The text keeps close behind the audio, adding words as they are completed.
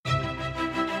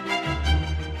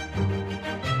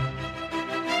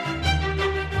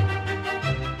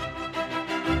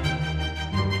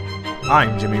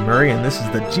I'm Jimmy Murray, and this is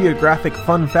the Geographic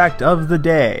Fun Fact of the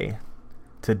Day.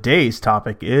 Today's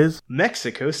topic is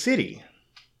Mexico City.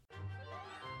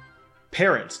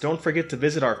 Parents, don't forget to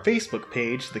visit our Facebook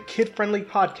page, the Kid Friendly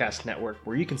Podcast Network,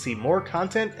 where you can see more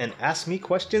content and ask me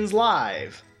questions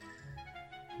live.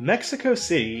 Mexico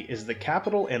City is the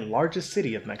capital and largest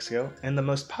city of Mexico and the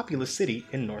most populous city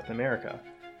in North America.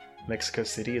 Mexico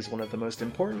City is one of the most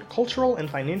important cultural and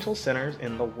financial centers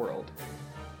in the world.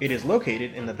 It is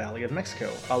located in the Valley of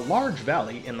Mexico, a large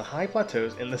valley in the high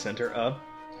plateaus in the center of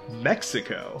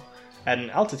Mexico, at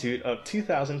an altitude of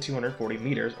 2,240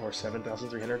 meters or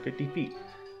 7,350 feet.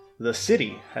 The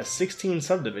city has 16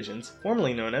 subdivisions,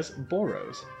 formerly known as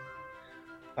boroughs.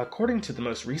 According to the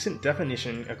most recent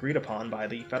definition agreed upon by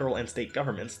the federal and state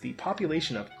governments, the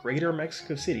population of Greater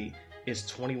Mexico City is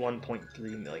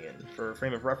 21.3 million. For a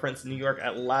frame of reference, New York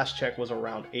at last check was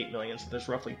around 8 million, so there's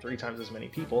roughly 3 times as many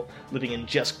people living in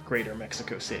just Greater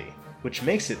Mexico City, which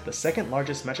makes it the second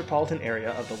largest metropolitan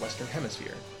area of the Western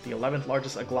Hemisphere, the 11th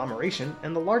largest agglomeration,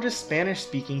 and the largest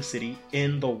Spanish-speaking city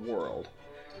in the world.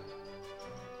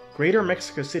 Greater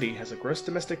Mexico City has a gross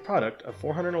domestic product of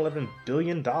 $411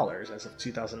 billion as of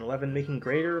 2011, making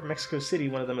Greater Mexico City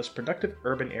one of the most productive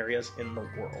urban areas in the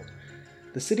world.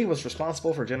 The city was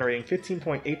responsible for generating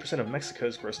 15.8% of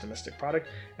Mexico's gross domestic product,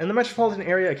 and the metropolitan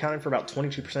area accounted for about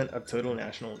 22% of total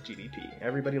national GDP.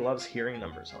 Everybody loves hearing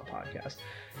numbers on a podcast.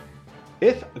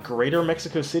 If Greater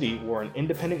Mexico City were an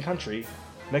independent country,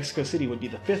 Mexico City would be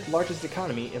the 5th largest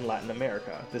economy in Latin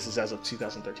America. This is as of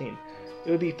 2013.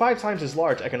 It would be 5 times as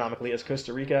large economically as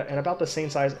Costa Rica and about the same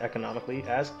size economically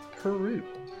as Peru.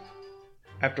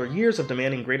 After years of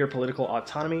demanding greater political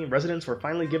autonomy, residents were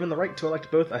finally given the right to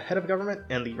elect both a head of government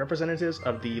and the representatives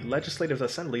of the Legislative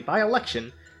Assembly by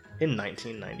election in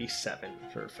 1997.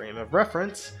 For a frame of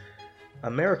reference,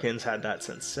 Americans had that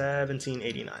since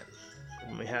 1789.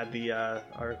 When we had the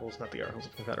Articles of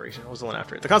Confederation. What was the one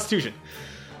after it? The Constitution.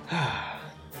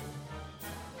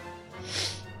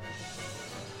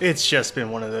 It's just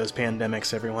been one of those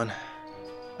pandemics, everyone.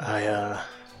 I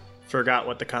forgot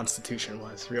what the Constitution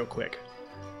was real quick.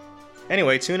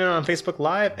 Anyway, tune in on Facebook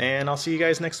Live, and I'll see you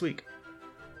guys next week.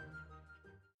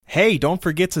 Hey, don't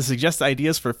forget to suggest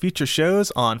ideas for future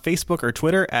shows on Facebook or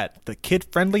Twitter at the Kid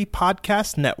Friendly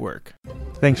Podcast Network.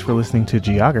 Thanks for listening to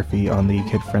Geography on the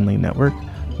Kid Friendly Network.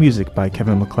 Music by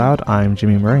Kevin MacLeod. I'm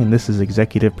Jimmy Murray, and this is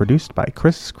executive produced by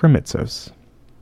Chris Kremitzos.